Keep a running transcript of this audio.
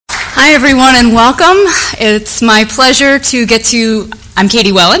Hi everyone and welcome. It's my pleasure to I'm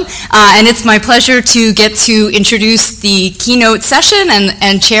Katie Wellen, and it's my pleasure to get to introduce the keynote session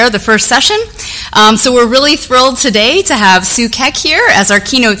and chair the first session. So we're really thrilled today to have Sue Kaech here as our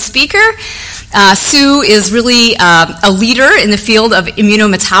keynote speaker. Sue is really a leader in the field of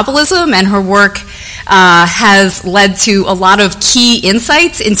immunometabolism, and her work has led to a lot of key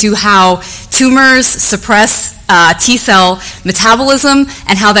insights into how tumors suppress T-cell metabolism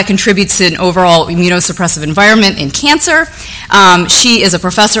and how that contributes to an overall immunosuppressive environment in cancer. She is a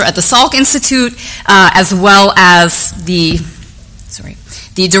professor at the Salk Institute, as well as the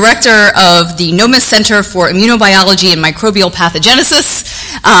director of the Nomis Center for Immunobiology and Microbial Pathogenesis.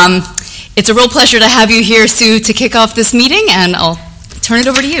 It's a real pleasure to have you here, Sue, to kick off this meeting, and I'll turn it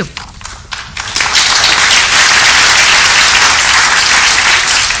over to you.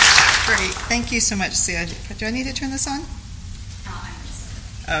 Great. Thank you so much, Sue. Do I need to turn this on?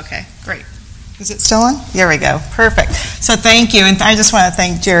 Okay, great. Is it still on? There we go. Perfect. So thank you, and I just want to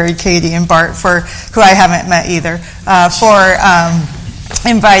thank Jared, Katie, and Bart, who I haven't met either, for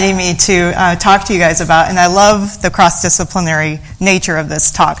inviting me to talk to you guys about, and I love the cross-disciplinary nature of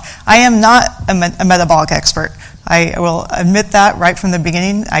this talk. I am not a metabolic expert. I will admit that right from the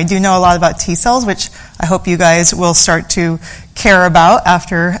beginning. I do know a lot about T cells, which I hope you guys will start to care about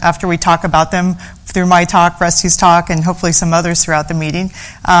after we talk about them through my talk, Rusty's talk, and hopefully some others throughout the meeting.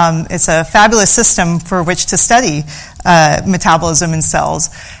 It's a fabulous system for which to study metabolism in cells.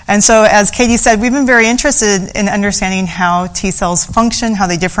 And so, as Katie said, we've been very interested in understanding how T cells function, how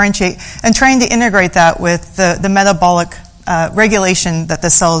they differentiate, and trying to integrate that with the metabolic regulation that the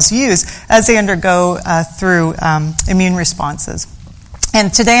cells use as they undergo through immune responses.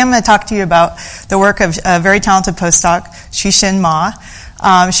 And today I'm going to talk to you about the work of a very talented postdoc, Shixin Ma.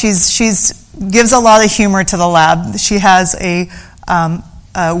 She's gives a lot of humor to the lab. She has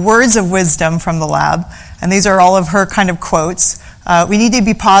words of wisdom from the lab, and these are all of her kind of quotes. We need to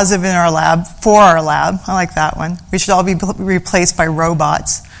be positive in our lab, for our lab. I like that one. We should all be replaced by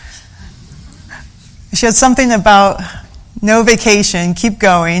robots. She has something about no vacation, keep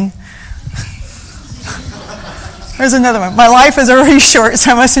going. There's another one. My life is already short,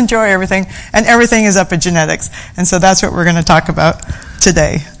 so I must enjoy everything. And everything is epigenetics. And so that's what we're going to talk about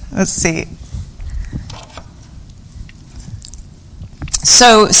today. Let's see.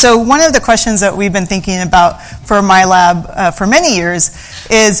 So one of the questions that we've been thinking about for my lab for many years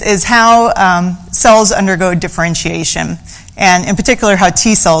is how cells undergo differentiation. And in particular, how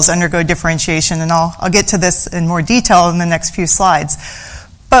T cells undergo differentiation. And I'll get to this in more detail in the next few slides.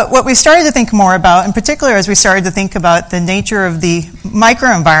 But what we started to think more about, in particular as we started to think about the nature of the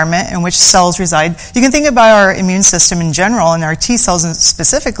microenvironment in which cells reside, you can think about our immune system in general and our T cells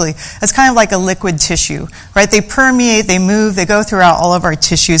specifically as kind of like a liquid tissue, right? They permeate, they move, they go throughout all of our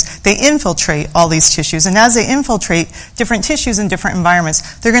tissues, they infiltrate all these tissues. And as they infiltrate different tissues in different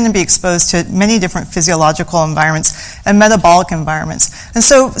environments, they're going to be exposed to many different physiological environments and metabolic environments. And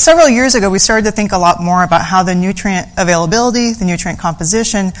so several years ago, we started to think a lot more about how the nutrient availability, the nutrient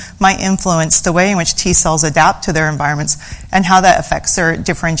composition, might influence the way in which T cells adapt to their environments and how that affects their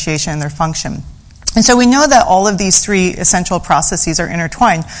differentiation and their function. And so we know that all of these three essential processes are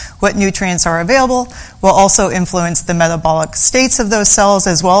intertwined. What nutrients are available will also influence the metabolic states of those cells,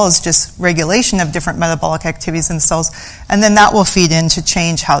 as well as just regulation of different metabolic activities in the cells. And then that will feed in to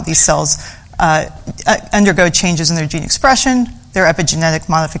change how these cells undergo changes in their gene expression, their epigenetic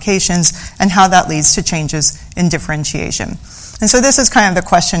modifications, and how that leads to changes in differentiation. And so this is kind of the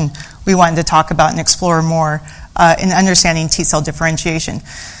question we wanted to talk about and explore more in understanding T-cell differentiation.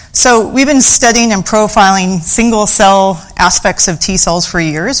 So we've been studying and profiling single-cell aspects of T-cells for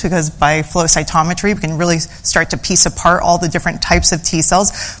years, because by flow cytometry we can really start to piece apart all the different types of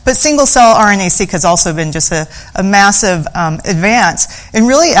T-cells. But single-cell RNA-seq has also been just a massive advance in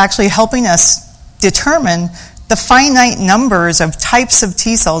really actually helping us determine the finite numbers of types of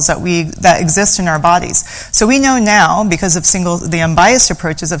T cells that exist in our bodies. So we know now, because of the unbiased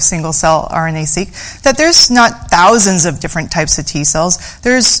approaches of single-cell RNA-seq, that there's not thousands of different types of T cells.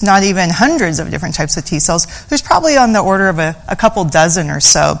 There's not even hundreds of different types of T cells. There's probably on the order of a couple dozen or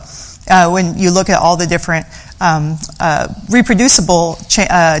so when you look at all the different reproducible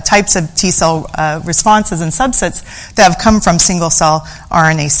types of T-cell responses and subsets that have come from single-cell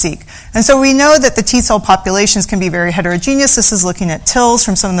RNA-seq. And so we know that the T-cell populations can be very heterogeneous. This is looking at TILs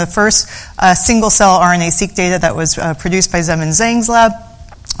from some of the first single-cell RNA-seq data that was produced by Zemin Zhang's lab.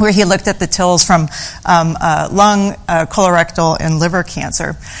 where he looked at the TILs from lung, colorectal, and liver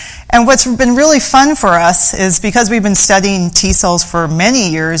cancer. And what's been really fun for us is because we've been studying T cells for many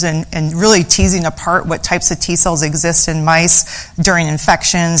years and really teasing apart what types of T cells exist in mice during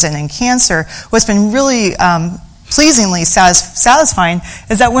infections and in cancer, what's been really pleasingly satisfying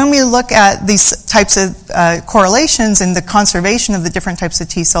is that when we look at these types of correlations in the conservation of the different types of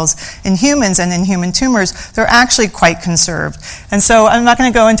T cells in humans and in human tumors, they're actually quite conserved. And so I'm not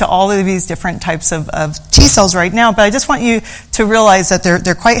going to go into all of these different types of T cells right now, but I just want you to realize that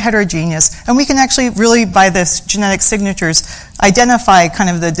they're quite heterogeneous, and we can actually really, by this genetic signatures, identify kind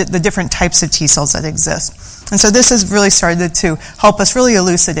of the different types of T cells that exist. And so this has really started to help us really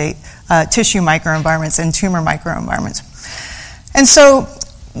elucidate tissue microenvironments and tumor microenvironments. And so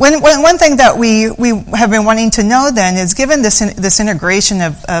one thing that we have been wanting to know then is, given this integration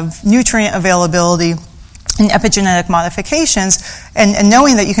of nutrient availability and epigenetic modifications, and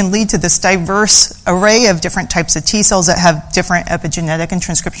knowing that you can lead to this diverse array of different types of T cells that have different epigenetic and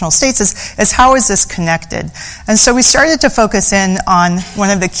transcriptional states, is how is this connected? And so we started to focus in on one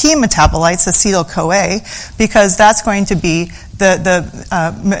of the key metabolites, acetyl-CoA, because that's going to be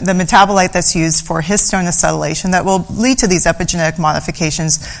the metabolite that's used for histone acetylation that will lead to these epigenetic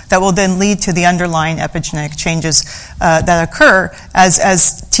modifications that will then lead to the underlying epigenetic changes that occur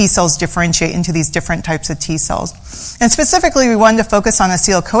as T cells differentiate into these different types of T cells. And specifically, we wanted to focus on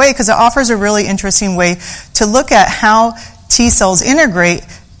acetyl-CoA because it offers a really interesting way to look at how T cells integrate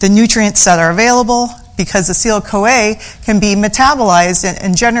the nutrients that are available, because acetyl-CoA can be metabolized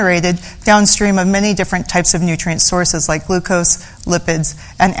and generated downstream of many different types of nutrient sources like glucose, lipids,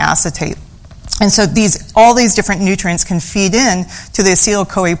 and acetate. And so all these different nutrients can feed in to the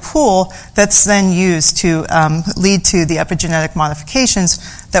acetyl-CoA pool that's then used to lead to the epigenetic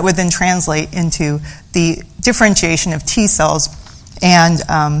modifications that would then translate into the differentiation of T cells and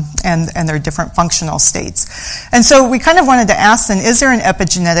their different functional states. And so we kind of wanted to ask then, is there an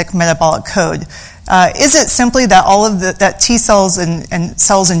epigenetic metabolic code? Is it simply that all of that T cells and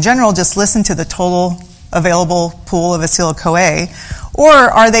cells in general just listen to the total available pool of acetyl-CoA, or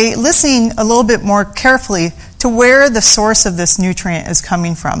are they listening a little bit more carefully to where the source of this nutrient is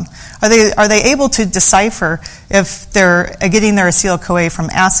coming from? Are they able to decipher if they're getting their acetyl-CoA from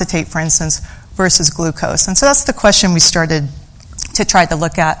acetate, for instance, versus glucose? And so that's the question we started to try to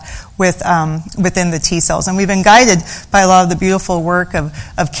look at within the T cells. And we've been guided by a lot of the beautiful work of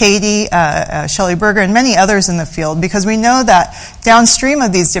Katie, Shelley Berger, and many others in the field, because we know that downstream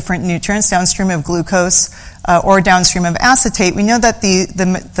of these different nutrients, downstream of glucose or downstream of acetate, we know that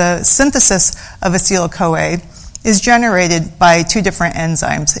the synthesis of acetyl-CoA is generated by two different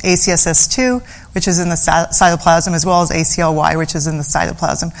enzymes, ACSS2, which is in the cytoplasm, as well as ACLY, which is in the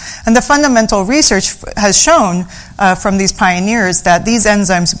cytoplasm. And the fundamental research has shown from these pioneers that these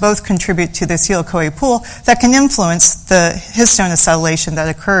enzymes both contribute to the acetyl-CoA pool that can influence the histone acetylation that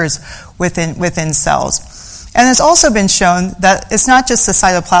occurs within cells. And it's also been shown that it's not just the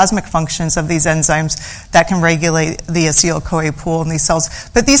cytoplasmic functions of these enzymes that can regulate the acetyl-CoA pool in these cells,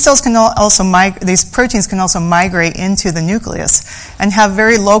 but these cells can also these proteins can also migrate into the nucleus and have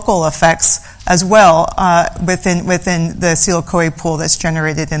very local effects as well within the acetyl-CoA pool that's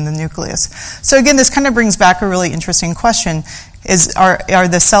generated in the nucleus. So again, this kind of brings back a really interesting question: are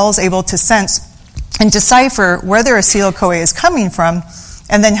the cells able to sense and decipher where their acetyl-CoA is coming from?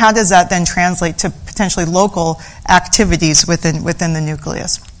 And then how does that then translate to potentially local activities within the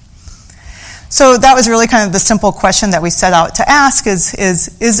nucleus? So that was really kind of the simple question that we set out to ask: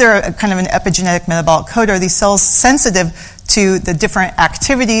 is there a kind of an epigenetic metabolic code? Are these cells sensitive to the different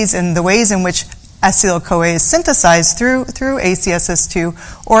activities and the ways in which acetyl-CoA is synthesized through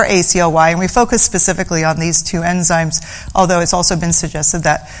ACSS2 or ACLY? And we focus specifically on these two enzymes, although it's also been suggested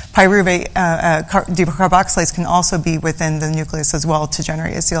that pyruvate decarboxylase can also be within the nucleus as well to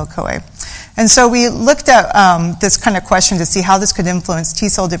generate acetyl-CoA. And so we looked at this kind of question to see how this could influence T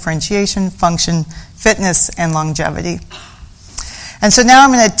cell differentiation, function, fitness, and longevity. And so now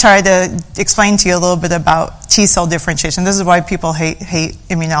I'm going to try to explain to you a little bit about T cell differentiation. This is why people hate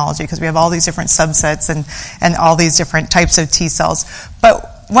immunology, because we have all these different subsets and all these different types of T cells.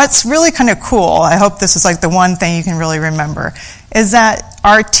 But what's really kind of cool, I hope this is like the one thing you can really remember, is that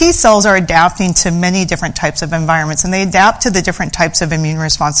our T cells are adapting to many different types of environments, and they adapt to the different types of immune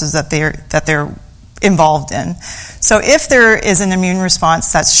responses that they're involved in. So if there is an immune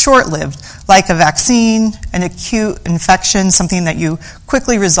response that's short-lived, like a vaccine, an acute infection, something that you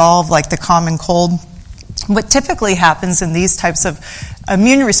quickly resolve, like the common cold, what typically happens in these types of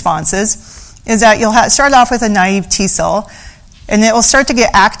immune responses is that you'll start off with a naive T cell, and it will start to get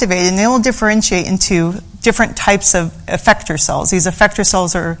activated, and it will differentiate into different types of effector cells. These effector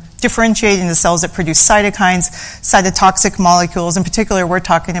cells are differentiated into cells that produce cytokines, cytotoxic molecules. In particular, we're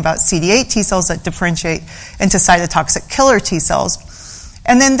talking about CD8 T cells that differentiate into cytotoxic killer T cells.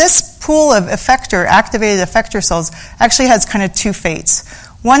 And then this pool of activated effector cells actually has kind of two fates.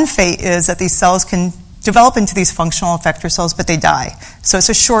 One fate is that these cells can develop into these functional effector cells, but they die. So it's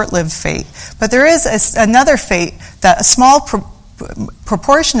a short-lived fate. But there is another fate that a small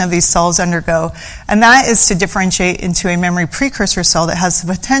proportion of these cells undergo, and that is to differentiate into a memory precursor cell that has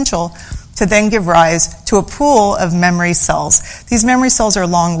the potential to then give rise to a pool of memory cells. These memory cells are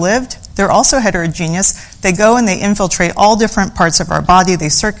long-lived. They're also heterogeneous. They go and they infiltrate all different parts of our body. They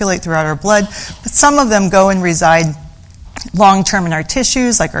circulate throughout our blood. But some of them go and reside long-term in our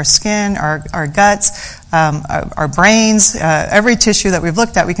tissues, like our skin, our guts, our brains. Every tissue that we've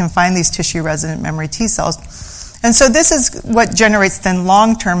looked at, we can find these tissue-resident memory T cells. And so this is what generates then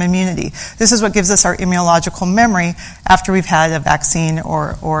long-term immunity. This is what gives us our immunological memory after we've had a vaccine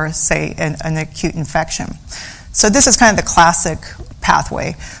or say, an acute infection. So this is kind of the classic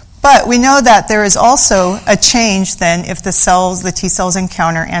pathway. But we know that there is also a change then if the T cells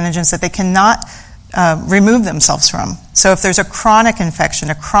encounter antigens that they cannot remove themselves from. So if there's a chronic infection,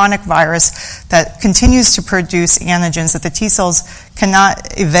 a chronic virus that continues to produce antigens that the T cells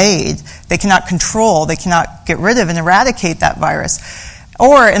cannot evade, they cannot control, they cannot get rid of and eradicate that virus.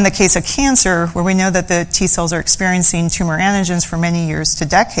 Or in the case of cancer, where we know that the T cells are experiencing tumor antigens for many years to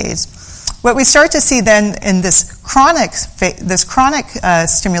decades, what we start to see then in this chronic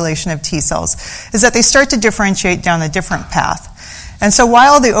stimulation of T cells is that they start to differentiate down a different path. And so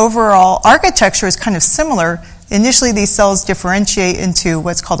while the overall architecture is kind of similar, initially these cells differentiate into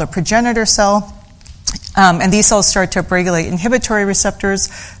what's called a progenitor cell, and these cells start to upregulate inhibitory receptors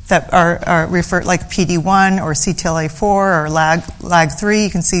that are referred like PD1 or CTLA4 or LAG3. You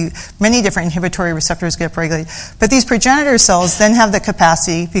can see many different inhibitory receptors get upregulated. But these progenitor cells then have the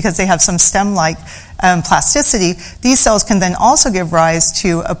capacity, because they have some stem-like plasticity, these cells can then also give rise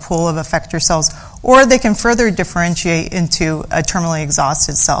to a pool of effector cells, or they can further differentiate into a terminally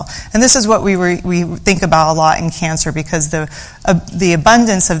exhausted cell. And this is what we think about a lot in cancer, because the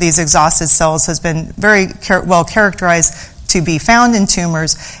abundance of these exhausted cells has been very well characterized to be found in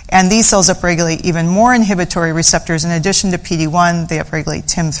tumors, and these cells upregulate even more inhibitory receptors. In addition to PD1, they upregulate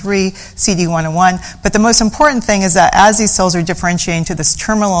TIM3, CD101. But the most important thing is that as these cells are differentiating to this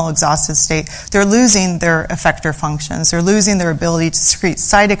terminal exhausted state, they're losing their effector functions. They're losing their ability to secrete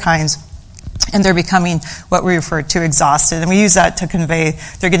cytokines, and they're becoming what we refer to exhausted. And we use that to convey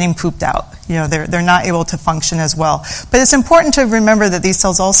they're getting pooped out. You know, they're not able to function as well. But it's important to remember that these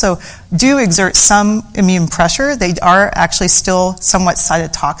cells also do exert some immune pressure. They are actually still somewhat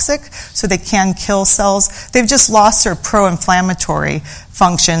cytotoxic, so they can kill cells. They've just lost their pro-inflammatory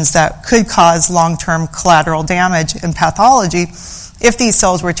functions that could cause long-term collateral damage and pathology if these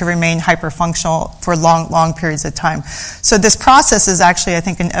cells were to remain hyperfunctional for long periods of time. So this process is actually, I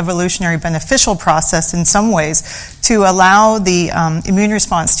think, an evolutionary beneficial process in some ways to allow the immune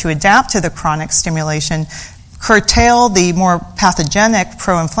response to adapt to the chronic stimulation, curtail the more pathogenic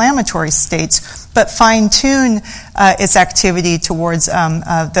pro-inflammatory states, but fine-tune its activity towards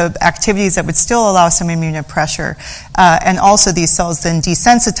the activities that would still allow some immunopressure. And also these cells then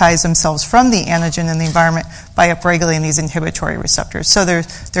desensitize themselves from the antigen in the environment by upregulating these inhibitory receptors. So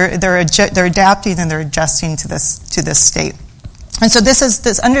they're adapting and they're adjusting to this state. And so this is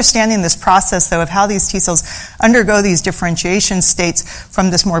this understanding this process, though, of how these T cells undergo these differentiation states from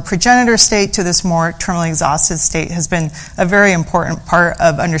this more progenitor state to this more terminally exhausted state has been a very important part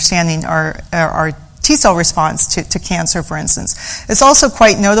of understanding our T cell response to cancer, for instance. It's also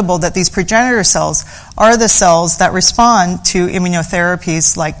quite notable that these progenitor cells are the cells that respond to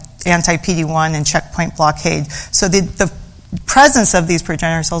immunotherapies like anti-PD1 and checkpoint blockade. So the presence of these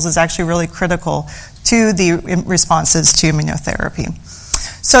progenitor cells is actually really critical to the responses to immunotherapy.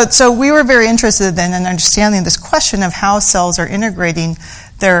 So we were very interested then in understanding this question of how cells are integrating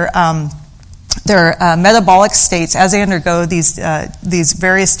their metabolic states as they undergo these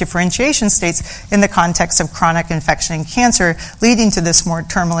various differentiation states in the context of chronic infection and cancer, leading to this more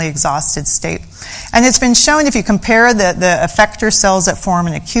terminally exhausted state. And it's been shown, if you compare the effector cells that form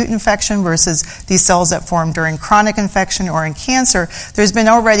an acute infection versus these cells that form during chronic infection or in cancer, there's been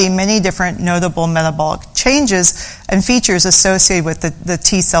already many different notable metabolic changes and features associated with the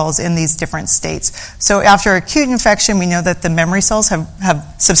T cells in these different states. So after acute infection, we know that the memory cells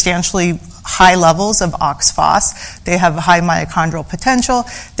have substantially high levels of OXPHOS. They have high mitochondrial potential.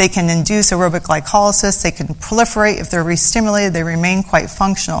 They can induce aerobic glycolysis. They can proliferate. If they're re-stimulated, they remain quite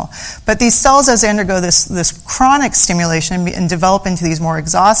functional. But these cells, as they undergo this chronic stimulation and develop into these more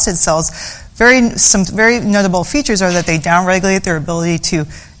exhausted cells, some very notable features are that they downregulate their ability to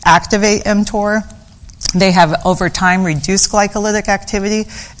activate mTOR. They have, over time, reduced glycolytic activity,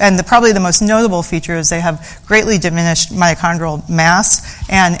 and probably the most notable feature is they have greatly diminished mitochondrial mass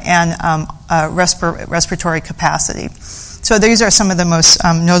and respiratory capacity. So these are some of the most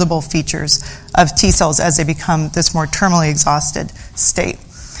notable features of T cells as they become this more terminally exhausted state.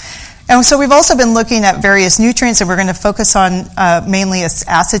 And so we've also been looking at various nutrients, and we're going to focus on mainly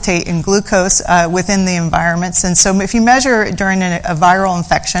acetate and glucose within the environments. And so if you measure during a viral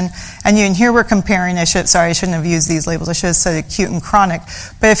infection, and here we're comparing, I shouldn't have used these labels, I should have said acute and chronic.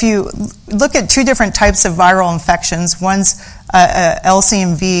 But if you look at two different types of viral infections, one's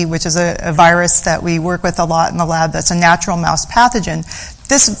LCMV, which is a virus that we work with a lot in the lab that's a natural mouse pathogen.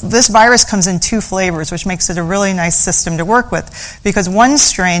 This virus comes in two flavors, which makes it a really nice system to work with, because one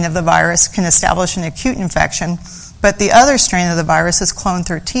strain of the virus can establish an acute infection, but the other strain of the virus, this clone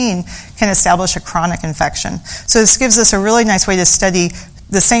 13, can establish a chronic infection. So this gives us a really nice way to study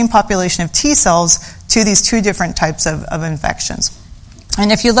the same population of T cells to these two different types of infections. And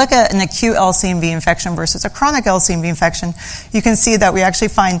if you look at an acute LCMV infection versus a chronic LCMV infection, you can see that we actually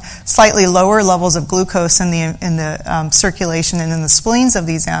find slightly lower levels of glucose in the circulation and in the spleens of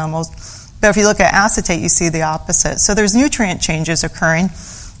these animals. But if you look at acetate, you see the opposite. So there's nutrient changes occurring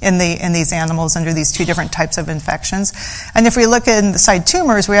in these animals under these two different types of infections. And if we look at inside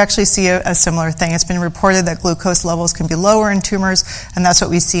tumors, we actually see a similar thing. It's been reported that glucose levels can be lower in tumors, and that's what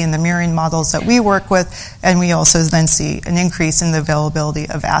we see in the murine models that we work with, and we also then see an increase in the availability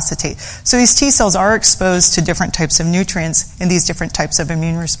of acetate. So these T cells are exposed to different types of nutrients in these different types of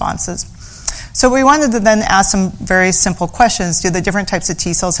immune responses. So we wanted to then ask some very simple questions. Do the different types of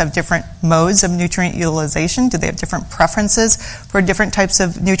T cells have different modes of nutrient utilization? Do they have different preferences for different types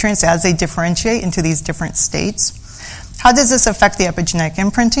of nutrients as they differentiate into these different states? How does this affect the epigenetic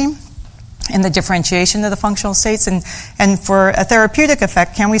imprinting and the differentiation of the functional states? And for a therapeutic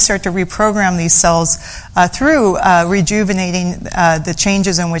effect, can we start to reprogram these cells through rejuvenating the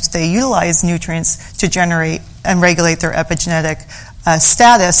changes in which they utilize nutrients to generate and regulate their epigenetic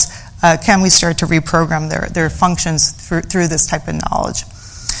status? Can we start to reprogram their functions through this type of knowledge?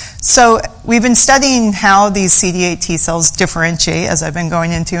 So we've been studying how these CD8 T cells differentiate, as I've been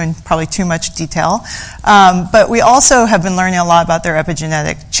going into in probably too much detail. But we also have been learning a lot about their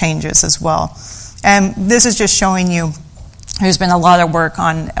epigenetic changes as well. And this is just showing you there's been a lot of work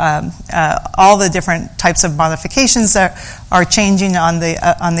on all the different types of modifications that are changing on the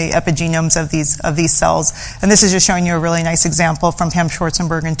epigenomes of these cells. And this is just showing you a really nice example from Pam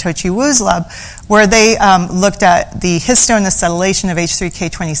Schwarzenberg and Tochi Wu's lab, where they looked at the histone acetylation of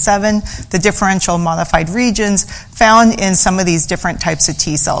H3K27, the differential modified regions found in some of these different types of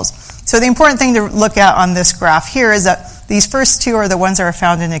T cells. So the important thing to look at on this graph here is that these first two are the ones that are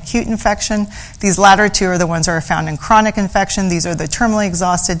found in acute infection. These latter two are the ones that are found in chronic infection. These are the terminally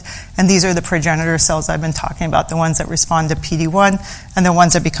exhausted, and these are the progenitor cells I've been talking about, the ones that respond to PD-1 and the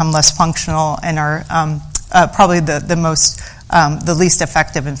ones that become less functional and are probably the least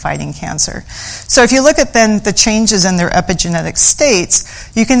effective in fighting cancer. So if you look at then the changes in their epigenetic states,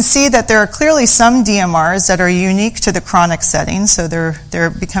 you can see that there are clearly some DMRs that are unique to the chronic setting, so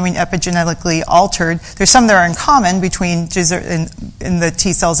they're becoming epigenetically altered. There's some that are in common between in the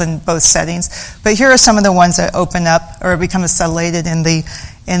T cells in both settings, but here are some of the ones that open up or become acetylated in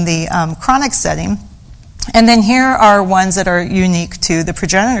the chronic setting. And then here are ones that are unique to the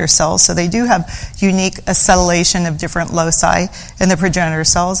progenitor cells. So they do have unique acetylation of different loci in the progenitor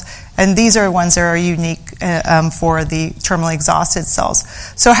cells. And these are ones that are unique for the terminally exhausted cells.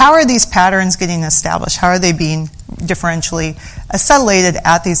 So how are these patterns getting established? How are they being differentially acetylated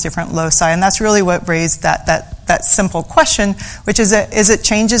at these different loci? And that's really what raised that simple question, which is it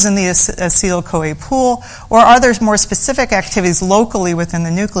changes in the acetyl-CoA pool, or are there more specific activities locally within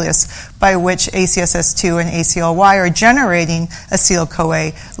the nucleus by which ACSS2 and ACLY are generating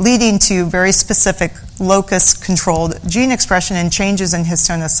acetyl-CoA, leading to very specific locus-controlled gene expression and changes in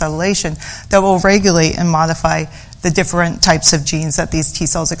histone acetylation that will regulate and modify the different types of genes that these T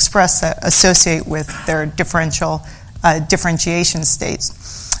cells express that associate with their differentiation states.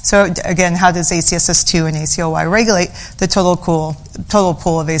 So again, how does ACSS2 and ACLY regulate the total pool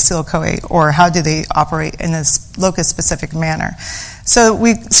of acetyl-CoA, or how do they operate in a locus-specific manner? So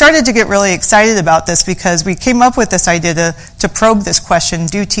we started to get really excited about this because we came up with this idea to probe this question: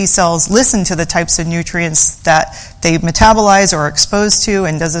 do T cells listen to the types of nutrients that they metabolize or are exposed to,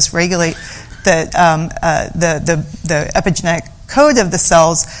 and does this regulate the epigenetic code of the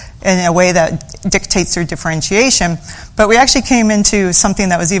cells in a way that dictates their differentiation. But we actually came into something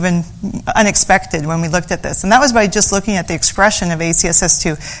that was even unexpected when we looked at this. And that was by just looking at the expression of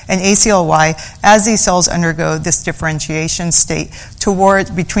ACSS2 and ACLY as these cells undergo this differentiation state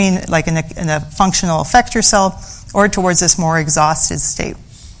toward between, like in a functional effector cell or towards this more exhausted state.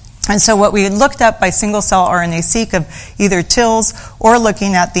 And so what we looked at by single-cell RNA-seq of either TILs or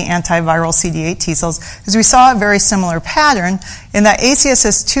looking at the antiviral CD8 T cells is we saw a very similar pattern in that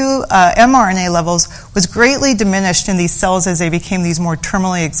ACSS2 mRNA levels was greatly diminished in these cells as they became these more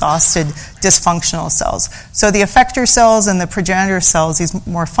terminally exhausted dysfunctional cells. So the effector cells and the progenitor cells, these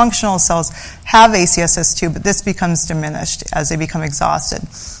more functional cells, have ACSS2, but this becomes diminished as they become exhausted.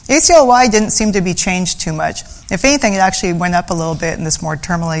 ACLY didn't seem to be changed too much. If anything, it actually went up a little bit in this more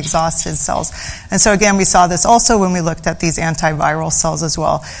terminally exhausted cells. And so again, we saw this also when we looked at these antiviral cells as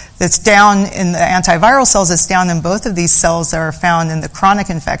well. It's down in the antiviral cells, it's down in both of these cells that are found in the chronic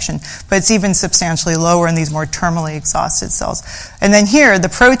infection, but it's even substantially lower in these more terminally exhausted cells. And then here, the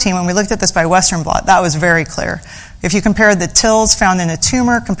protein, when we looked at this by Western blot, that was very clear. If you compare the TILs found in a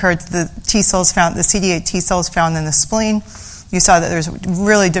tumor compared to the T cells found, the CD8 T cells found in the spleen, you saw that there's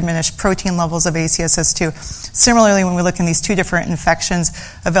really diminished protein levels of ACSS2. Similarly, when we look in these two different infections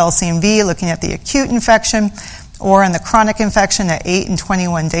of LCMV, looking at the acute infection or in the chronic infection at 8 and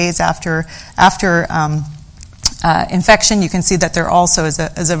 21 days after infection, you can see that there also is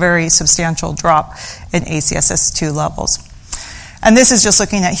a very substantial drop in ACSS2 levels. And this is just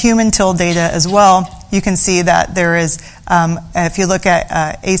looking at human TIL data as well. You can see that there is, if you look at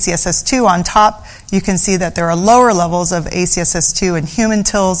ACSS2 on top, you can see that there are lower levels of ACSS2 in human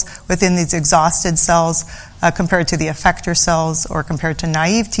TILs within these exhausted cells compared to the effector cells or compared to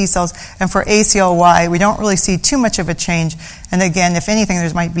naive T cells. And for ACLY, we don't really see too much of a change. And again, if anything,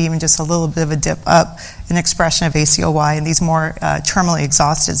 there might be even just a little bit of a dip up in expression of ACLY in these more terminally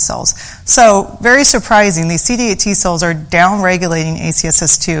exhausted cells. So very surprising, these CD8 T cells are down-regulating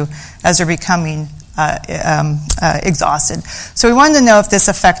ACSS2 as they're becoming exhausted. So we wanted to know if this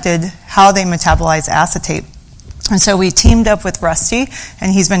affected how they metabolize acetate. And so we teamed up with Rusty,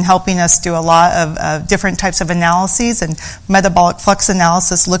 and he's been helping us do a lot of different types of analyses and metabolic flux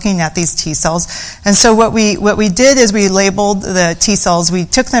analysis looking at these T cells. And so what we did is we labeled the T cells. We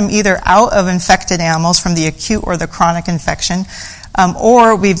took them either out of infected animals from the acute or the chronic infection,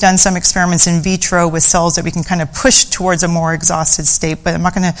 or we've done some experiments in vitro with cells that we can kind of push towards a more exhausted state. But I'm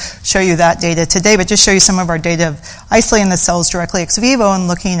not going to show you that data today, but just show you some of our data of isolating the cells directly ex vivo and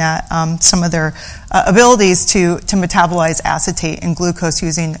looking at some of their abilities to metabolize acetate and glucose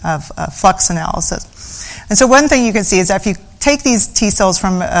using flux analysis. And so one thing you can see is that if you take these T cells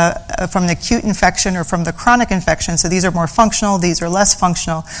from an acute infection or from the chronic infection, so these are more functional, these are less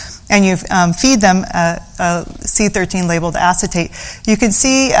functional, and you feed them C13 labeled acetate, you can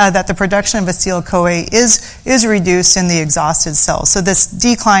see that the production of acetyl-CoA is reduced in the exhausted cells. So this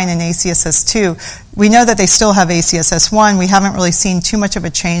decline in ACSS2, we know that they still have ACSS1. We haven't really seen too much of a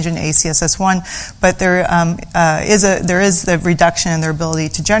change in ACSS1, but there is the reduction in their ability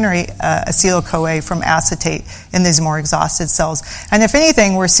to generate acetyl-CoA from acetate in these more exhausted cells. And if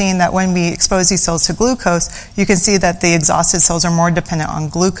anything, we're seeing that when we expose these cells to glucose, you can see that the exhausted cells are more dependent on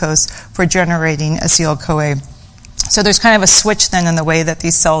glucose for generating acetyl-CoA. So there's kind of a switch then in the way that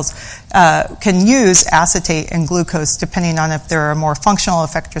these cells can use acetate and glucose depending on if they're a more functional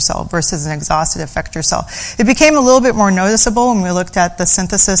effector cell versus an exhausted effector cell. It became a little bit more noticeable when we looked at the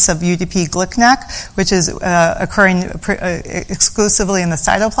synthesis of UDP-GLICNAC, which is occurring exclusively in the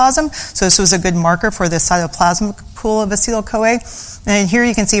cytoplasm. So this was a good marker for the cytoplasmic pool of acetyl-CoA. And here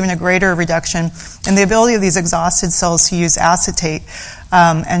you can see even a greater reduction in the ability of these exhausted cells to use acetate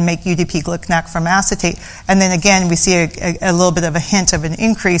and make UDP-GLICNAC from acetate. And then again, we see a little bit of a hint of an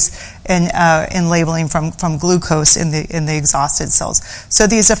increase in labeling from glucose in the exhausted cells. So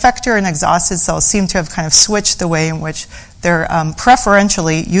these effector and exhausted cells seem to have kind of switched the way in which they're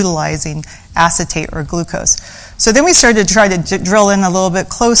preferentially utilizing acetate or glucose. So then we started to try to drill in a little bit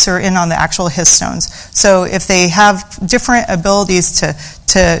closer in on the actual histones. So if they have different abilities to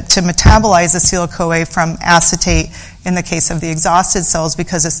metabolize acetyl-CoA from acetate in the case of the exhausted cells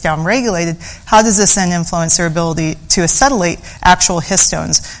because it's downregulated, how does this then influence their ability to acetylate actual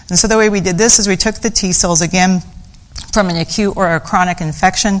histones? And so the way we did this is we took the T cells again from an acute or a chronic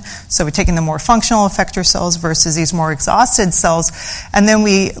infection. So we're taking the more functional effector cells versus these more exhausted cells. And then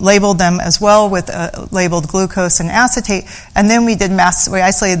we labeled them as well with labeled glucose and acetate. And then we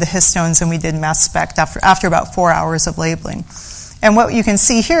isolated the histones and we did mass spec after about 4 hours of labeling. And what you can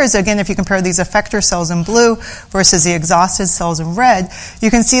see here is, again, if you compare these effector cells in blue versus the exhausted cells in red, you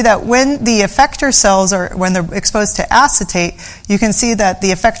can see that when the effector cells when they're exposed to acetate, you can see that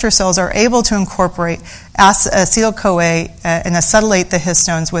the effector cells are able to incorporate acetyl-CoA and acetylate the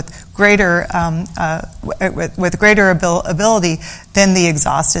histones with greater ability than the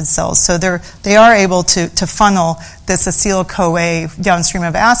exhausted cells. So they are able to funnel this acetyl-CoA downstream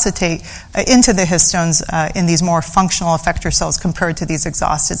of acetate into the histones in these more functional effector cells compared to these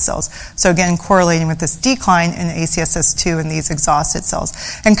exhausted cells. So again, correlating with this decline in ACSS2 in these exhausted cells.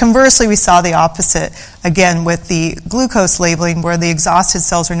 And conversely, we saw the opposite, again, with the glucose labeling, where the exhausted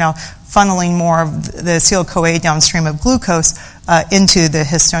cells are now funneling more of the acetyl-CoA downstream of glucose into the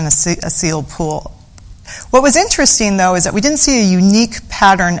histone acetyl pool. What was interesting, though, is that we didn't see a unique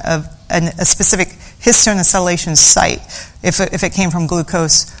pattern of a specific histone acetylation site, if it came from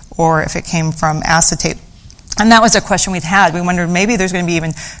glucose or if it came from acetate. And that was a question we'd had. We wondered maybe there's going to be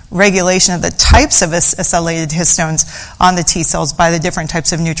even regulation of the types of acetylated histones on the T cells by the different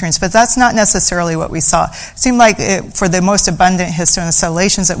types of nutrients, but that's not necessarily what we saw. It seemed like for the most abundant histone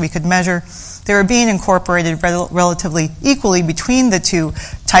acetylations that we could measure, they were being incorporated relatively equally between the two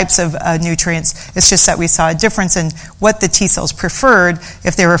types of nutrients. It's just that we saw a difference in what the T cells preferred,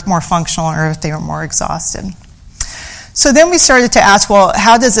 if they were more functional or if they were more exhausted. So then we started to ask, well,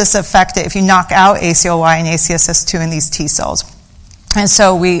 how does this affect it if you knock out ACLY and ACSS2 in these T cells? And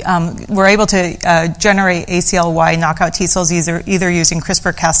so we were able to generate ACLY knockout T cells either using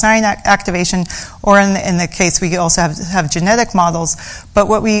CRISPR-Cas9 activation, or in the case we also have genetic models. But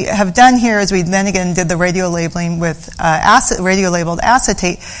what we have done here is we then again did the radiolabeling with radiolabeled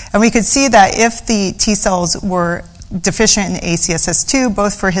acetate, and we could see that if the T cells were deficient in ACSS2,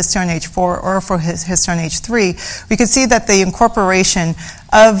 both for histone H4 or for histone H3, we could see that the incorporation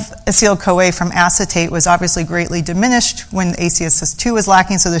of acetyl-CoA from acetate was obviously greatly diminished when ACSS2 was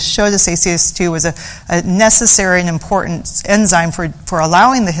lacking. So this showed us ACSS2 was a necessary and important enzyme for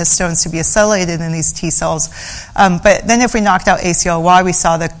allowing the histones to be acetylated in these T cells. But then if we knocked out ACLY, we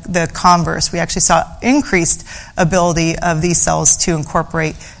saw the converse. We actually saw increased ability of these cells to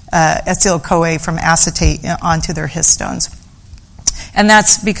incorporate acetyl-CoA from acetate onto their histones. And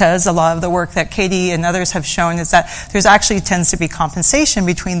that's because a lot of the work that Katie and others have shown is that there's actually tends to be compensation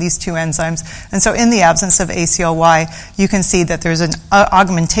between these two enzymes. And so in the absence of ACLY, you can see that there's an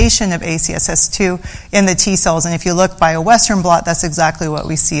augmentation of ACSS2 in the T cells. And if you look by a Western blot, that's exactly what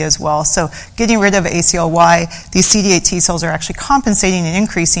we see as well. So getting rid of ACLY, these CD8 T cells are actually compensating and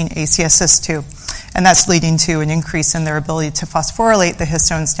increasing ACSS2. And that's leading to an increase in their ability to phosphorylate the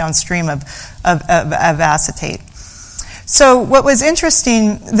histones downstream of acetate. So what was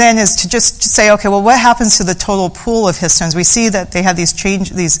interesting then is to just say, okay, well, what happens to the total pool of histones? We see that they have these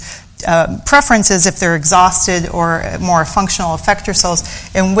preferences if they're exhausted or more functional effector cells,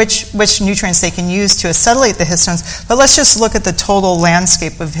 and which nutrients they can use to acetylate the histones. But let's just look at the total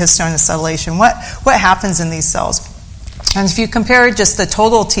landscape of histone acetylation. What happens in these cells? And if you compare just the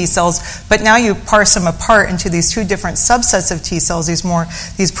total T cells, but now you parse them apart into these two different subsets of T cells,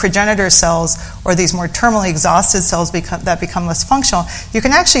 these progenitor cells or these more terminally exhausted cells that become less functional, you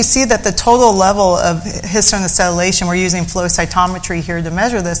can actually see that the total level of histone acetylation, we're using flow cytometry here to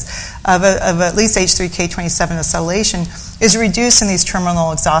measure this, of at least H3K27 acetylation, is reduced in these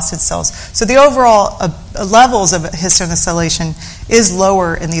terminal exhausted cells. So the overall levels of histone acetylation is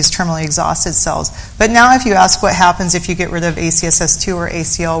lower in these terminally exhausted cells. But now if you ask what happens if you get rid of ACSS2 or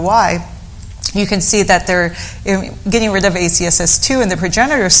ACLY, you can see that getting rid of ACSS2 in the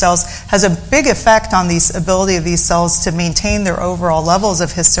progenitor cells has a big effect on the ability of these cells to maintain their overall levels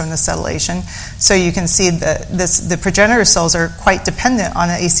of histone acetylation. So you can see that the progenitor cells are quite dependent on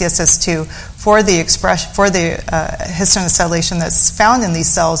ACSS2 for the histone acetylation that's found in these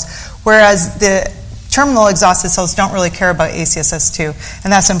cells, whereas the terminal exhausted cells don't really care about ACSS2,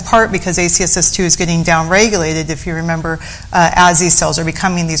 and that's in part because ACSS2 is getting downregulated, if you remember, as these cells are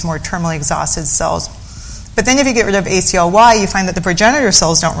becoming these more terminally exhausted cells. But then if you get rid of ACLY, you find that the progenitor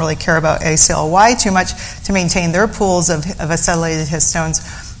cells don't really care about ACLY too much to maintain their pools of acetylated histones.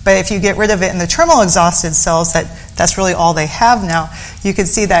 But if you get rid of it in the terminal exhausted cells, that's really all they have now, you can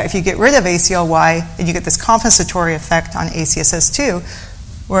see that if you get rid of ACLY and you get this compensatory effect on ACSS2,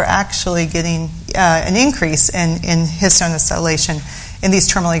 we're actually getting an increase in histone acetylation in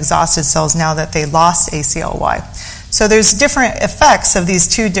these terminally exhausted cells now that they lost ACLY. So there's different effects of these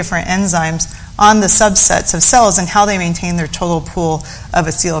two different enzymes on the subsets of cells and how they maintain their total pool of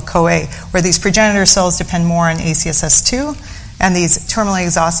acetyl-CoA, where these progenitor cells depend more on ACSS2, and these terminally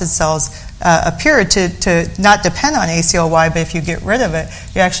exhausted cells appear to not depend on ACLY, but if you get rid of it,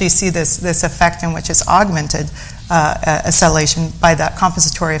 you actually see this effect in which it's augmented acetylation by that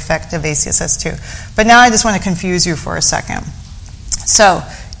compensatory effect of ACSS2. But now I just want to confuse you for a second. So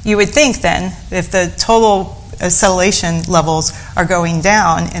you would think then, if the total acetylation levels are going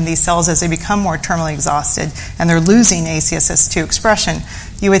down in these cells as they become more terminally exhausted and they're losing ACSS2 expression,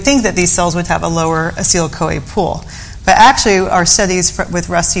 you would think that these cells would have a lower acetyl-CoA pool. But actually, our studies with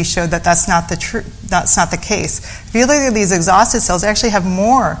Rusty showed that that's not the case. If you look at these exhausted cells, they actually have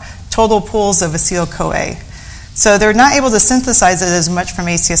more total pools of acetyl-CoA. So they're not able to synthesize it as much from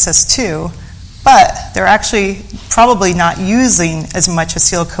ACSS2, but they're actually probably not using as much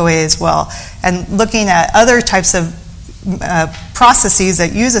acetyl-CoA as well. And looking at other types of processes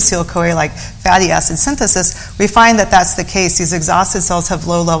that use acetyl-CoA, like fatty acid synthesis, we find that that's the case. These exhausted cells have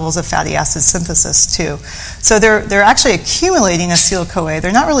low levels of fatty acid synthesis too. So they're actually accumulating acetyl-CoA.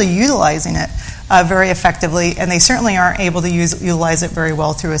 They're not really utilizing it very effectively, and they certainly aren't able to utilize it very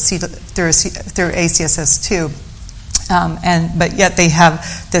well through ACSS2. But yet they have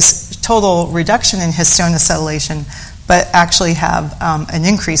this total reduction in histone acetylation, but actually have an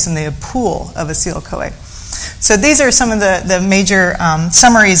increase in the pool of acetyl-CoA. So these are some of the major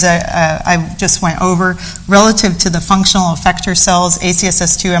summaries that I just went over. Relative to the functional effector cells,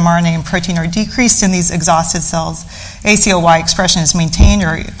 ACSS2, mRNA, and protein are decreased in these exhausted cells. ACLY expression is maintained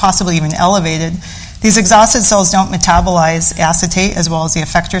or possibly even elevated. These exhausted cells don't metabolize acetate as well as the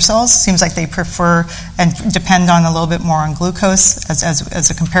effector cells. Seems like they prefer and depend on a little bit more on glucose as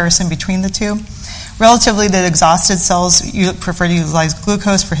a comparison between the two. Relatively, the exhausted cells prefer to utilize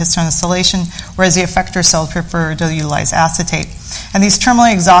glucose for histone acetylation, whereas the effector cells prefer to utilize acetate. And these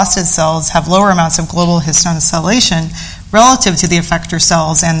terminally exhausted cells have lower amounts of global histone acetylation relative to the effector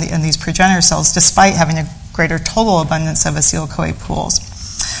cells and these progenitor cells, despite having a greater total abundance of acetyl-CoA pools.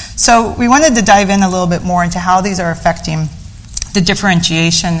 So we wanted to dive in a little bit more into how these are affecting the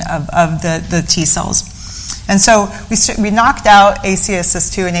differentiation of the T cells. And so we knocked out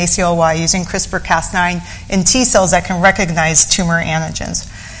ACSS2 and ACLY using CRISPR-Cas9 in T cells that can recognize tumor antigens.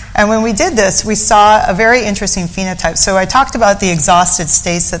 And when we did this, we saw a very interesting phenotype. So I talked about the exhausted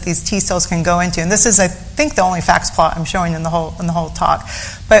states that these T cells can go into, and this is, I think, the only FACS plot I'm showing in the whole talk.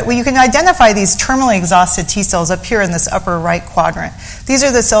 But you can identify these terminally exhausted T cells up here in this upper right quadrant. These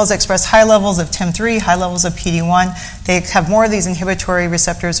are the cells that express high levels of TIM3, high levels of PD1. They have more of these inhibitory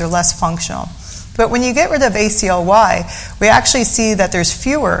receptors, they're less functional. But when you get rid of ACLY, we actually see that there's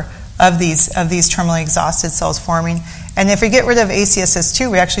fewer of these terminally exhausted cells forming. And if we get rid of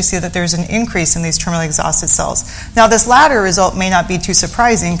ACSS2, we actually see that there's an increase in these terminally exhausted cells. Now, this latter result may not be too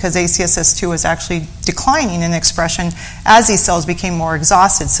surprising because ACSS2 was actually declining in expression as these cells became more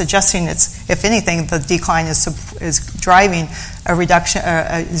exhausted, suggesting it's, if anything, the decline is driving a reduction,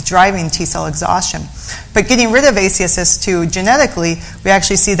 is driving T cell exhaustion. But getting rid of ACSS2 genetically, we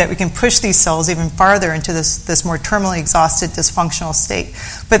actually see that we can push these cells even farther into this more terminally exhausted dysfunctional state.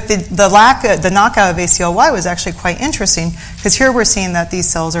 But the knockout of ACLY was actually quite interesting because here we're seeing that these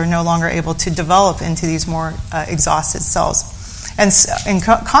cells are no longer able to develop into these more exhausted cells. And in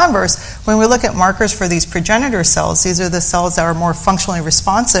converse, when we look at markers for these progenitor cells, these are the cells that are more functionally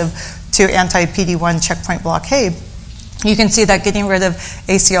responsive to anti-PD1 checkpoint blockade. You can see that getting rid of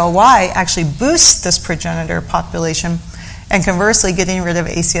ACLY actually boosts this progenitor population, and conversely, getting rid of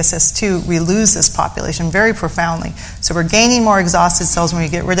ACSS2, we lose this population very profoundly. So we're gaining more exhausted cells when we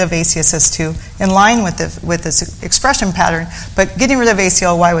get rid of ACSS2 in line with this expression pattern, but getting rid of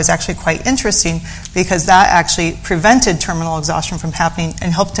ACLY was actually quite interesting because that actually prevented terminal exhaustion from happening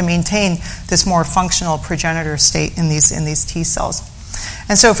and helped to maintain this more functional progenitor state in these T cells.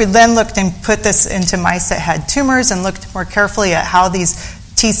 And so if we then looked and put this into mice that had tumors and looked more carefully at how these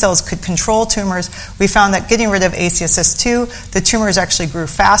T cells could control tumors, we found that getting rid of ACSS2, the tumors actually grew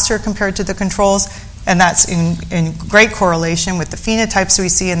faster compared to the controls, and that's in great correlation with the phenotypes we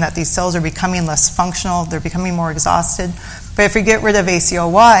see in that these cells are becoming less functional, they're becoming more exhausted. But if we get rid of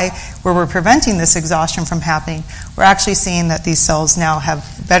ACLY, where we're preventing this exhaustion from happening, we're actually seeing that these cells now have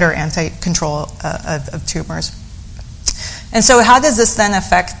better anti-control of tumors. And so how does this then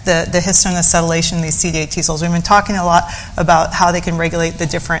affect the histone acetylation in these CD8 T cells? We've been talking a lot about how they can regulate the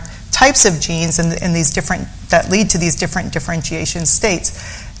different types of genes and these different, that lead to these different differentiation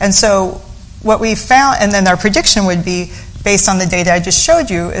states. And so what we found, and then our prediction would be, based on the data I just showed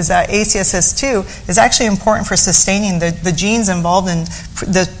you, is that ACSS2 is actually important for sustaining the genes involved in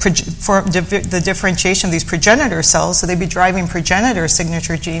the differentiation of these progenitor cells, so they'd be driving progenitor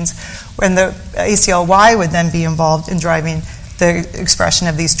signature genes, when the ACLY would then be involved in driving the expression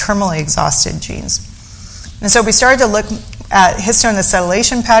of these terminally exhausted genes. And so we started to look at histone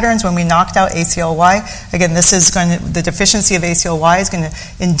acetylation patterns when we knocked out ACLY. Again, the deficiency of ACLY is going to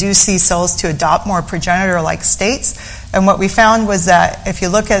induce these cells to adopt more progenitor-like states. And what we found was that if you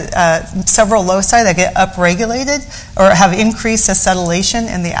look at several loci that get upregulated or have increased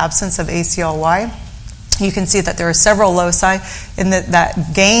acetylation in the absence of ACLY, you can see that there are several loci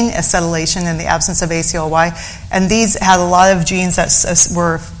that gain acetylation in the absence of ACLY, and these had a lot of genes that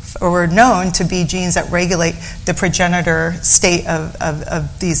were known to be genes that regulate the progenitor state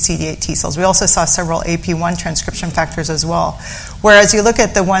of these CD8 T cells. We also saw several AP1 transcription factors as well. Whereas you look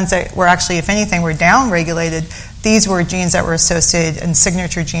at the ones that were actually, if anything, were downregulated, these were genes that were associated and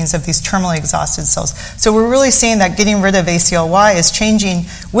signature genes of these terminally exhausted cells. So we're really seeing that getting rid of ACLY is changing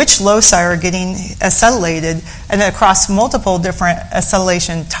which loci are getting acetylated, and across multiple different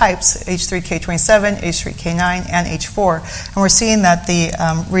acetylation types, H3K27, H3K9, and H4. And we're seeing that the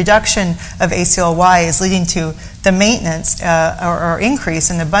reduction of ACLY is leading to the maintenance or increase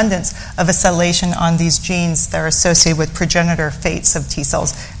in abundance of acetylation on these genes that are associated with progenitor fates of T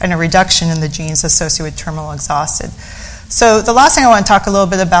cells, and a reduction in the genes associated with terminal exhausted. So the last thing I want to talk a little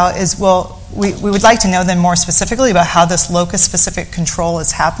bit about is, well, we would like to know then more specifically about how this locus-specific control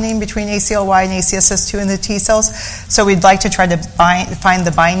is happening between ACLY and ACSS2 in the T cells. So we'd like to try to find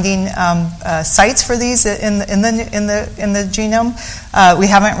the binding sites for these in the genome. We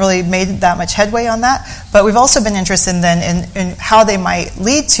haven't really made that much headway on that, but we've also been interested then in how they might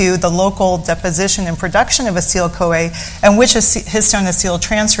lead to the local deposition and production of acetyl-CoA, and which histone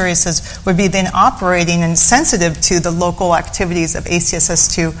acetyltransferases would be then operating and sensitive to the local activities of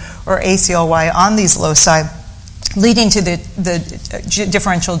ACSS2 or ACLY on these loci, leading to the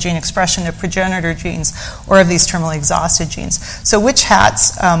differential gene expression of progenitor genes or of these terminally exhausted genes. So which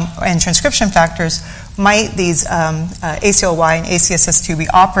hats and transcription factors might these ACLY and ACSS2 be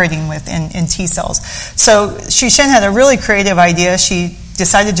operating with in T cells? So Xu had a really creative idea. She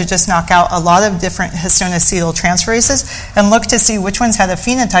decided to just knock out a lot of different histone acetyltransferases and look to see which ones had a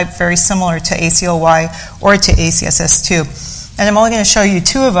phenotype very similar to ACLY or to ACSS2. And I'm only going to show you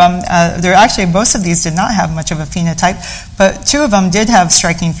two of them. Most of these did not have much of a phenotype, but two of them did have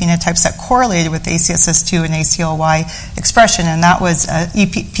striking phenotypes that correlated with ACSS2 and ACLY expression, and that was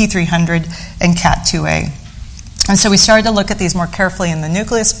P300 and CAT2A. And so we started to look at these more carefully in the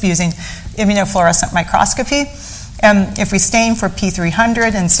nucleus using immunofluorescent microscopy. And if we stain for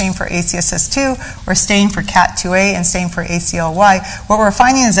P300 and stain for ACSS2, or stain for CAT2A and stain for ACLY, what we're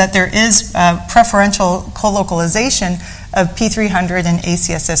finding is that there is preferential colocalization of P300 and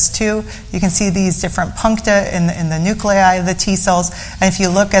ACSS2. You can see these different puncta in the nuclei of the T cells. And if you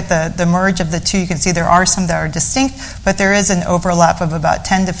look at the merge of the two, you can see there are some that are distinct, but there is an overlap of about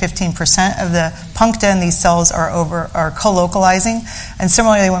 10 to 15% of the puncta in these cells are colocalizing. And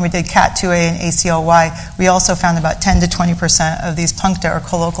similarly, when we did CAT2A and ACLY, we also found about 10 to 20% of these puncta are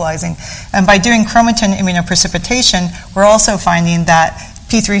colocalizing. And by doing chromatin immunoprecipitation, we're also finding that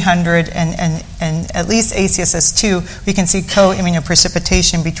P300 and at least ACSS2, we can see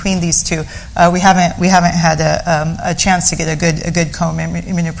co-immunoprecipitation between these two. We haven't had a chance to get a good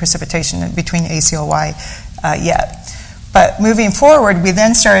co-immunoprecipitation between ACLY yet. But moving forward, we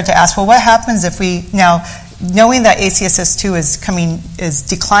then started to ask, well, what happens if we now, knowing that ACSS2 is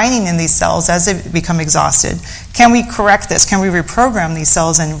declining in these cells as they become exhausted, can we correct this? Can we reprogram these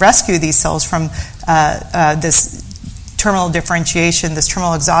cells and rescue these cells from this terminal differentiation, this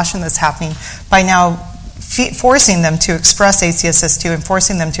terminal exhaustion that's happening, by now forcing them to express ACSS2 and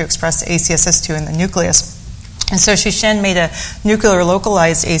forcing them to express ACSS2 in the nucleus? And so Xu made a nuclear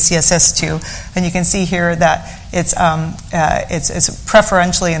localized ACSS2, and you can see here that it's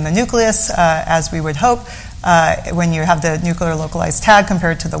preferentially in the nucleus, as we would hope, when you have the nuclear localized tag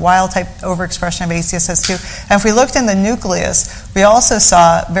compared to the wild type overexpression of ACSS2. And if we looked in the nucleus, we also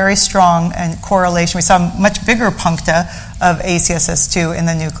saw very strong correlation. We saw much bigger puncta of ACSS2 in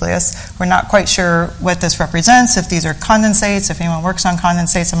the nucleus. We're not quite sure what this represents, if these are condensates, if anyone works on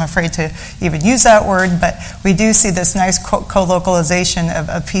condensates. I'm afraid to even use that word, but we do see this nice co-localization of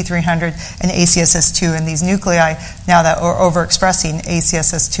P300 and ACSS2 in these nuclei now that we're overexpressing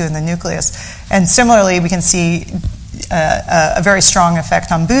ACSS2 in the nucleus. And similarly, we can see a very strong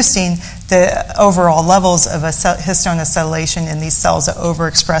effect on boosting the overall levels of histone acetylation in these cells that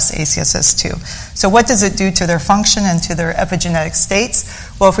overexpress ACSS2. So what does it do to their function and to their epigenetic states?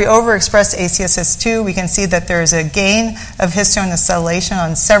 Well, if we overexpress ACSS2, we can see that there is a gain of histone acetylation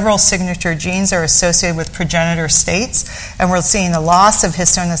on several signature genes that are associated with progenitor states, and we're seeing a loss of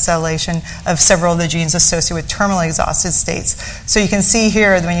histone acetylation of several of the genes associated with terminally exhausted states. So you can see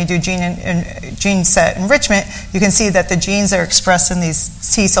here that when you do gene set enrichment, you can see that the genes that are expressed in these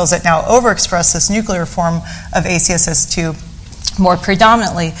T cells that now overexpress this nuclear form of ACSS2 more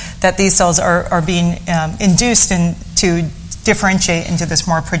predominantly, that these cells are being induced to differentiate into this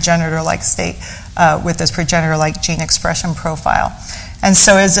more progenitor-like state with this progenitor-like gene expression profile. And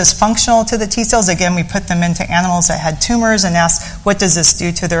so is this functional to the T cells? Again, we put them into animals that had tumors and asked, what does this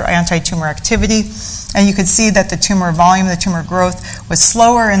do to their anti-tumor activity? And you could see that the tumor volume, the tumor growth was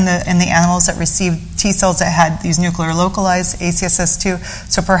slower in the animals that received T cells that had these nuclear localized ACSS2.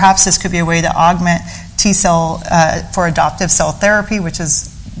 So perhaps this could be a way to augment T cell for adoptive cell therapy, which is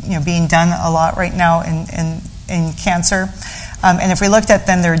being done a lot right now in cancer. And if we looked at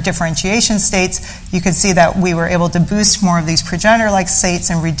then their differentiation states, you could see that we were able to boost more of these progenitor-like states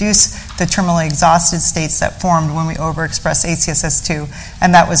and reduce the terminally exhausted states that formed when we overexpress ACSS2,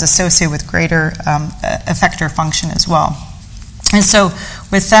 and that was associated with greater effector function as well. And so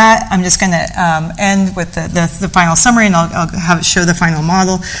with that, I'm just going to end with the final summary, and I'll have it show the final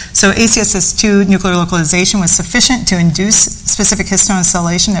model. So ACSS2 nuclear localization was sufficient to induce specific histone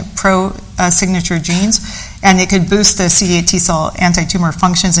acetylation at pro-signature genes, and it could boost the CD8 T cell anti-tumor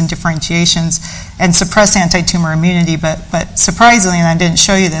functions and differentiations and suppress anti-tumor immunity. But surprisingly, and I didn't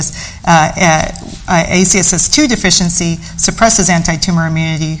show you this, ACSS2 deficiency suppresses anti-tumor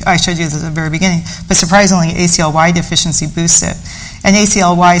immunity. I showed you this at the very beginning, but surprisingly, ACLY deficiency boosts it. And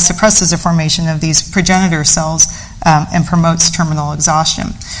ACLY suppresses the formation of these progenitor cells and promotes terminal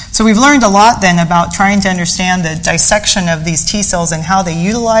exhaustion. So we've learned a lot then about trying to understand the dissection of these T cells and how they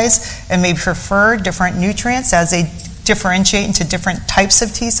utilize and may prefer different nutrients as they differentiate into different types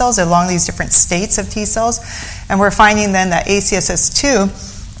of T cells along these different states of T cells. And we're finding then that ACSS2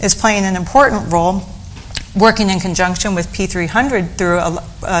 is playing an important role working in conjunction with P300 through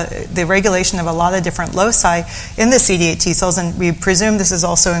the regulation of a lot of different loci in the CD8 T cells, and we presume this is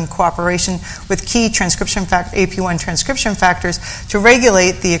also in cooperation with key transcription AP1 transcription factors to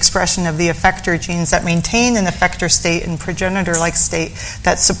regulate the expression of the effector genes that maintain an effector state and progenitor-like state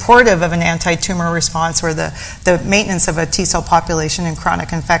that's supportive of an anti-tumor response or the maintenance of a T cell population in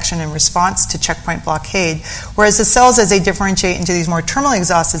chronic infection in response to checkpoint blockade. Whereas the cells, as they differentiate into these more terminally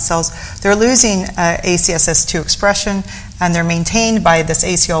exhausted cells, they're losing ACSS2 expression, and they're maintained by this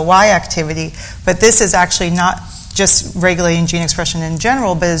ACLY activity, but this is actually not just regulating gene expression in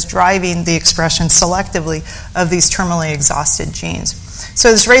general, but is driving the expression selectively of these terminally exhausted genes.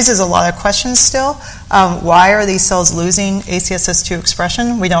 So this raises a lot of questions still. Why are these cells losing ACSS2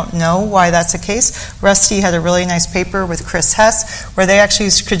 expression? We don't know why that's the case. Rusty had a really nice paper with Chris Hess where they actually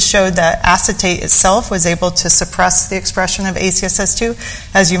could show that acetate itself was able to suppress the expression of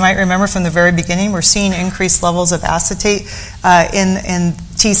ACSS2. As you might remember from the very beginning, we're seeing increased levels of acetate in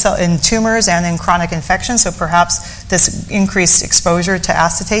T cell in tumors and in chronic infections. So perhaps this increased exposure to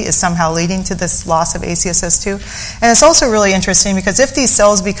acetate is somehow leading to this loss of ACSS2. And it's also really interesting because if these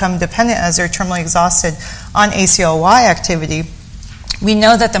cells become dependent as they're terminally exhausted on ACLY activity, we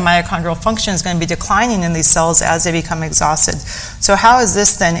know that the mitochondrial function is going to be declining in these cells as they become exhausted. So how is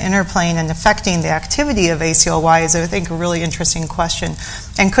this then interplaying and affecting the activity of ACLY is, I think, a really interesting question.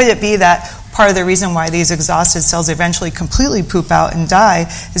 And could it be that part of the reason why these exhausted cells eventually completely poop out and die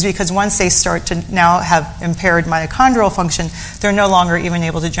is because once they start to now have impaired mitochondrial function, they're no longer even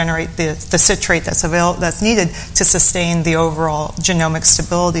able to generate the citrate that's needed to sustain the overall genomic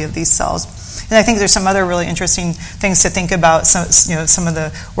stability of these cells. And I think there's some other really interesting things to think about, some of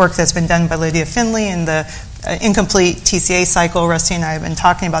the work that's been done by Lydia Finley and the incomplete TCA cycle. Rusty and I have been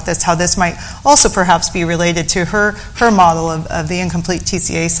talking about this, how this might also perhaps be related to her model of the incomplete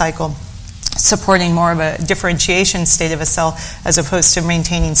TCA cycle, supporting more of a differentiation state of a cell as opposed to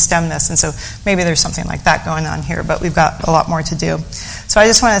maintaining stemness. And so maybe there's something like that going on here, but we've got a lot more to do. So I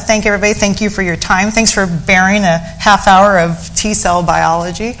just want to thank everybody. Thank you for your time. Thanks for bearing a half hour of T-cell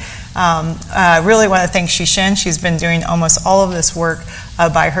biology. I really want to thank Shishin. She's been doing almost all of this work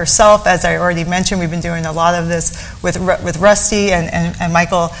by herself. As I already mentioned, we've been doing a lot of this with Rusty and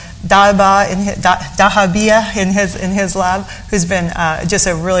Michael Dahabia in his lab, who's been just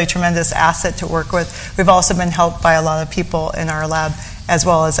a really tremendous asset to work with. We've also been helped by a lot of people in our lab as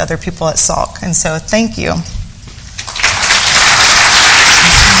well as other people at Salk. And so thank you.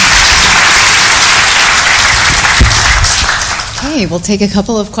 Okay, we'll take a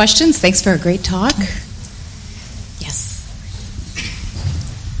couple of questions. Thanks for a great talk. Yes.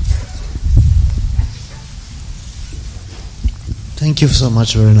 Thank Thank you so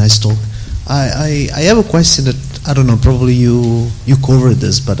much. Very nice talk. I have a question that, I don't know, probably you covered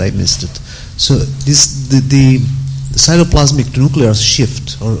this, but I missed it. So the cytoplasmic to nuclear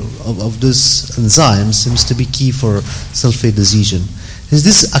shift of this enzyme seems to be key for sulfate adhesion. Is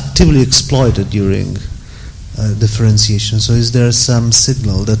this actively exploited during differentiation? So is there some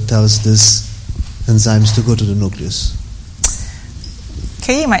signal that tells these enzymes to go to the nucleus?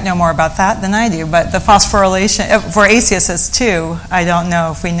 Katie might know more about that than I do, but the phosphorylation for ACSS2, I don't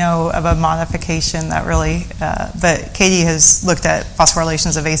know if we know of a modification that really, but Katie has looked at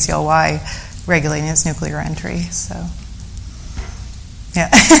phosphorylations of ACLY regulating its nuclear entry, so,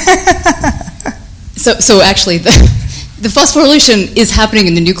 yeah. So actually, the phosphorylation is happening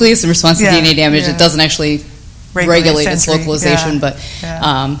in the nucleus in response to DNA damage. It doesn't actually regulate its localization, but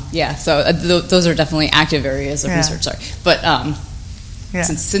so those are definitely active areas of research. Sorry, but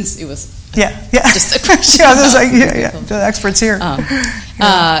since it was just a question, the experts here.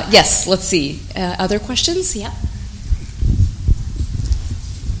 Yes, let's see. Other questions? Yeah.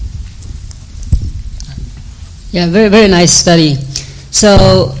 Yeah, very, very nice study.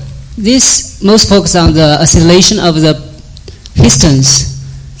 So this most focus on the acylation of the histones.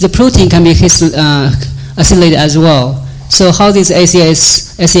 The protein can be acylated as well. So how does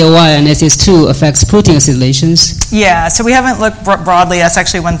ACLY and ACS2 affects protein acylations? Yeah, so we haven't looked broadly. That's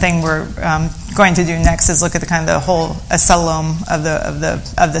actually one thing we're going to do next, is look at the kind of the whole acellome of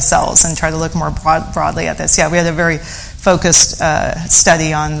the cells and try to look more broadly at this. Yeah, we had a very focused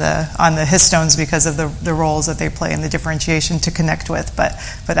study on the histones because of the roles that they play in the differentiation to connect with, but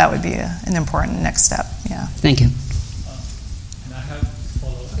that would be an important next step. Yeah. Thank you. Can I have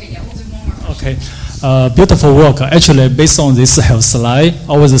follow-up? Okay, yeah, we'll do one more. Okay. Beautiful work. Actually, based on this health slide, I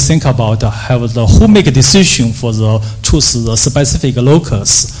always think about who make a decision for choose the specific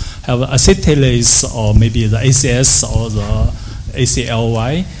locus, have acetylase or maybe the ACS or the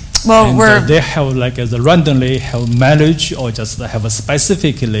ACLY. Well, and they have the randomly have manage or just have a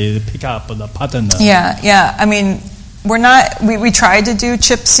specifically pick up the partner. Yeah. I mean, we tried to do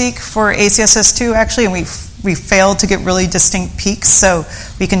ChIP-seq for ACSS2 actually, and we failed to get really distinct peaks. So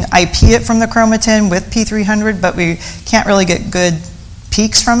we can IP it from the chromatin with P300, but we can't really get good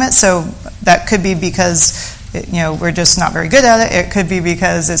peaks from it. So that could be because we're just not very good at it. It could be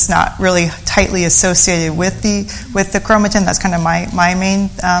because it's not really tightly associated with the chromatin. That's kind of my main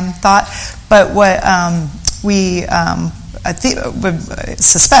thought. But what I think would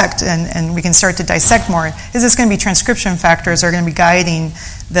suspect, and we can start to dissect more, is this going to be transcription factors are going to be guiding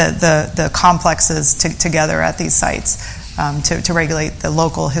the complexes together at these sites to regulate the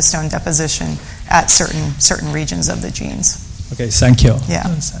local histone deposition at certain regions of the genes. Okay, thank you. Yeah.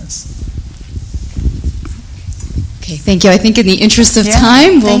 Okay, thank you. I think in the interest of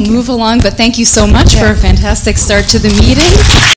time, we'll move along, but thank you so much for a fantastic start to the meeting.